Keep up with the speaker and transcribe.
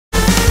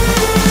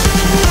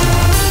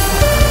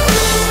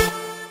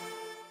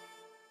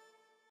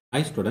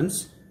Hi students,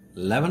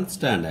 11th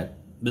standard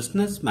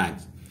Business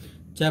Maths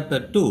Chapter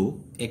 2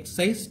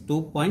 Exercise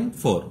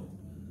 2.4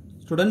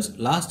 Students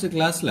last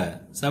class la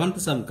 7th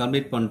sum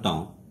complete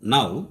பண்ணிட்டோம்.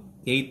 Now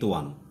 8th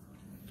one.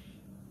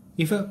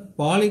 If a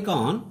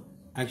polygon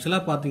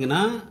actually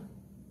பாத்தீங்கன்னா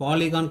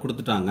polygon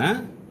கொடுத்துட்டாங்க.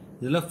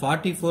 இதுல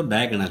 44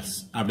 diagonals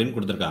அப்படின்னு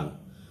கொடுத்திருக்காங்க.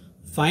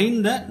 Find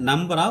the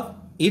number of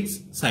its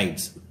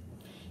sides.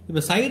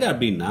 இப்போ side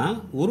அப்படின்னா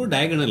ஒரு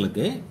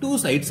டயகனலுக்கு 2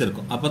 sides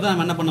இருக்கும். அப்பதான்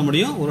நம்ம என்ன பண்ண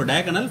முடியும், ஒரு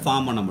டயகனல்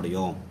ஃபார்ம் பண்ண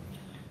முடியும்.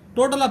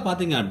 டோட்டலா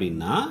பாத்தீங்க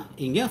அப்படின்னா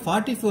இங்க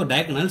 44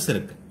 டயகனல்ஸ்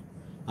இருக்கு.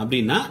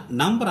 அப்படின்னா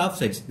number of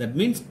sides, that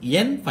means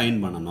n find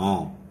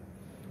பண்ணணும்.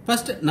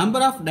 First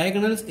number of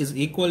diagonals is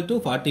equal to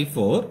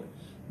 44.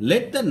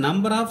 Let the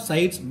number of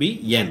sides B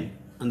n.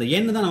 அந்த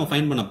n தான் நம்ம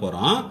ஃபைண்ட் பண்ண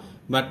போறோம்.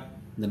 பட்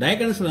இந்த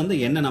டயகனல்ஸ்ல இருந்து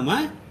n நம்ம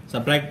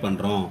சப்ட்ராக்ட்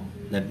பண்றோம்.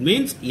 That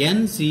means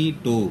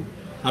nc2.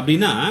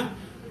 அப்படின்னா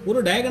ஒரு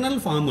டயகனல்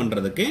ஃபார்ம்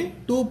பண்றதுக்கு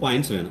 2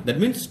 பாயிண்ட்ஸ் வேணும். தட்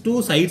மீன்ஸ் 2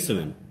 சைட்ஸ்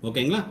வேணும்.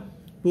 ஓகேங்களா?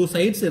 2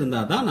 சைட்ஸ்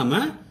இருந்தா தான்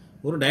நம்ம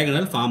ஒரு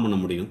டயகனல் ஃபார்ம் பண்ண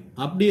முடியும்.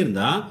 அப்படி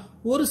இருந்தா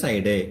ஒரு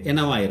சைடு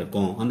என்னவா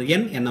இருக்கும், அந்த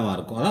n என்னவா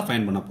இருக்கும், அத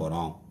ஃபைண்ட் பண்ண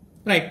போறோம்.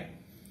 Right.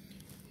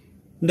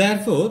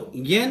 Therefore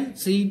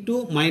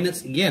nc2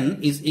 minus n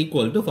is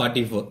equal to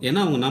 44.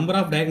 ஏன்னா அவங்க நம்பர்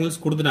ஆஃப்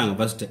டயகனல்ஸ் கொடுத்துட்டாங்க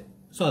ஃபர்ஸ்ட்.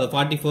 சோ அத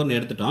 44 னு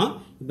எடுத்துட்டோம்.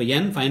 இப்போ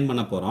n ஃபைண்ட்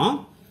பண்ண போறோம்.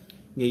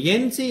 இங்க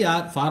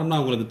ncr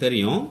ஃபார்முலா உங்களுக்கு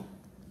தெரியும்.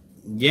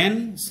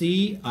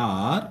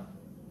 ncr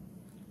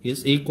is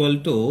equal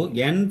to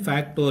n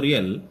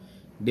factorial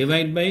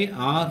divided by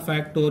r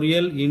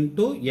factorial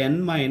into n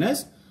minus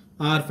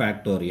r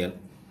factorial.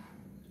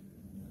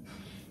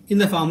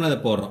 இந்த ஃபார்முலா இத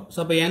போடுறோம். சோ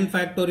அப்ப n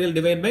factorial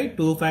divided by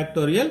 2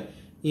 factorial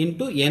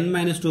into n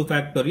minus 2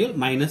 factorial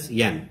minus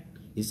n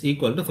is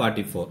equal to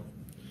 44.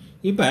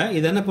 இப்போ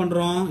இது என்ன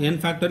பண்றோம், n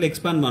factorial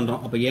expand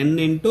பண்றோம். அப்ப n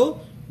into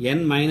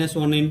n minus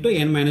 1 into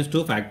n minus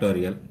 2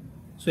 factorial.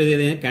 So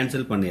இதை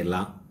கேன்சல்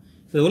பண்ணிடலாம்.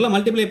 இது உள்ள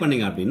மல்டிப்ளை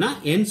பண்ணீங்க அப்படின்னா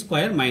n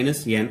square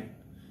minus n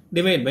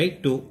divide by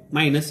 2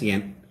 minus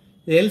n.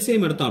 இது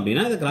LCM எடுத்தோம்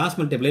அப்படின்னா இதை கிராஸ்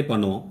மல்டிப்ளை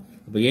பண்ணுவோம்.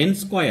 அப்ப n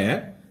square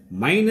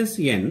minus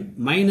n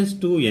minus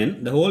 2n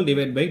the whole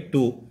divide by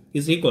 2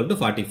 is equal to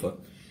 44.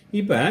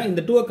 இப்ப இந்த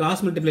 2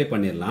 கிராஸ் மல்டிப்ளை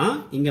பண்ணிடலாம்.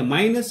 இங்க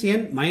minus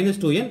n minus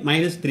 2n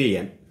minus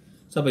 3n.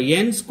 So அப்ப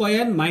n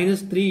square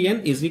minus 3n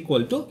is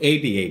equal to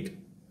 88.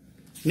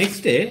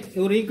 Next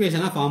ஒரு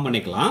ஈக்குவேஷனா form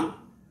பண்ணிக்கலாம்.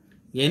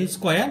 n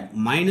square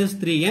minus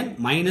 3n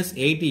minus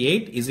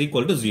 88 is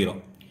equal to 0.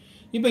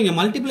 இப்போ இங்க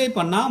multiply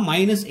பண்ணா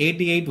மைனஸ்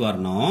 88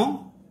 வரணும்,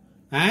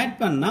 ஆட்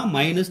பண்ணா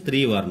மைனஸ்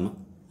 3 வரணும்.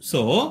 So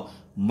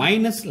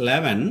minus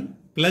 11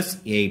 plus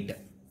 8.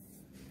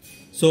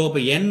 சோ இப்போ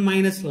n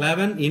minus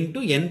 11 into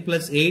n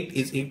plus 8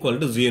 is equal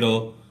to 0.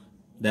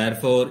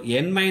 Therefore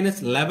n minus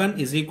 11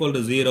 is equal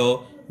to 0,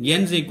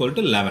 n is equal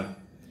to 11.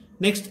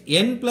 Next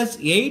n plus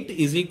 8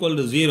 is equal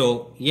to 0,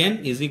 n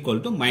is equal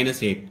to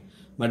minus 8.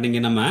 But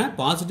இங்க நம்ம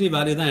positive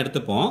value தான்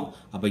எடுத்துப்போம்.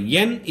 அப்ப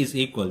n is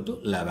equal to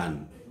 11.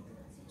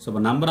 So,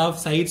 number of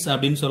sides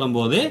அப்படின்னு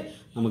சொல்லும்போது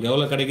நமக்கு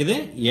எவ்வளவு கிடைக்குது,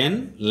 n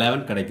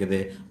 11 கிடைக்குது.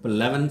 அப்ப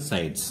 11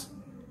 sides.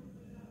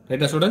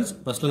 ரைட்டா ஸ்டூடண்ட்ஸ்?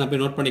 ஃபர்ஸ்ட்ல நான்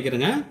போய் நோட்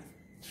பண்ணிக்கிறேங்க.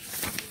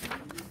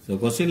 சோ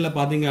क्वेश्चनல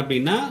பாத்தீங்க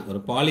அப்படின்னா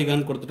ஒரு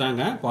பாலிகான்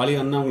கொடுத்துட்டாங்க.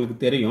 பாலிகான்னா உங்களுக்கு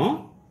தெரியும்,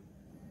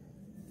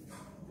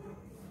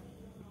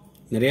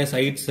 நிறைய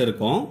சைட்ஸ்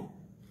இருக்கும்.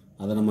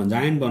 அதை நம்ம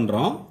ஜாயின்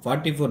பண்றோம்.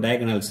 44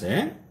 டயகனல்ஸ்.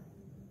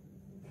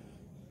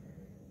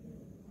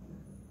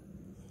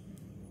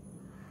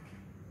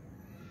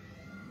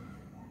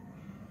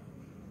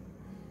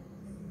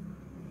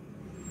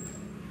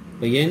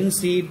 இப்போ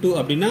nc2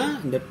 அப்படின்னா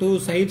இந்த 2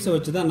 சைட்ஸ்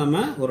வச்சு தான்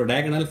நம்ம ஒரு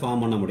டயகனல்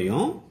ஃபார்ம் பண்ண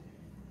முடியும்.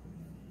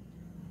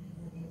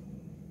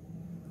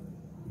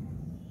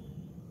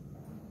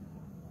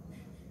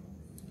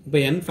 இப்போ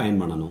n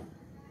ஃபைண்ட் பண்ணணும்.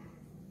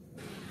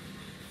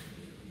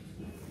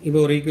 இப்போ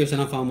ஒரு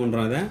ஈக்குவேஷனா ஃபார்ம்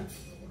பண்றோம். இத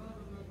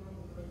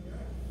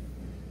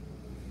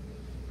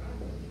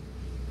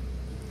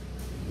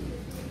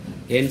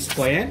n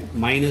square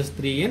minus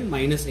 3n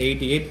minus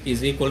 88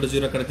 is equal to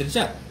 0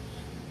 கிடைச்சிருச்சா?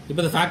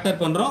 இப்போ இத ஃபேக்டர்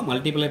பண்றோம்.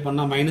 மல்டிப்ளை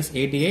பண்ணா minus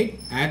 88,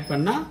 ஆட்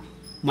பண்ணா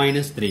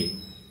minus 3.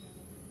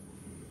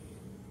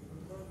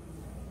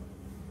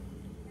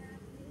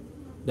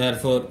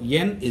 Therefore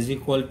n is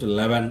equal to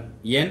 11,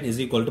 n is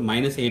equal to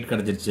minus 8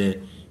 கிடைச்சிருச்சு.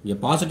 இங்க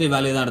பாசிட்டிவ்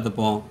வேல்யூ தான்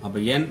எடுத்துப்போம். அப்ப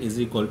n is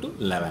equal to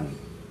 11.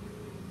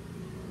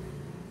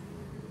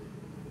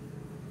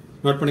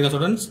 Note பண்ணுங்க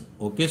ஸ்டூடண்ட்ஸ்.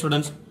 ஓகே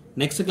ஸ்டூடண்ட்ஸ்,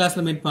 நெக்ஸ்ட்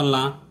கிளாஸ்ல மீட்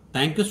பண்ணலாம்.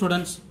 Thank you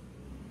students.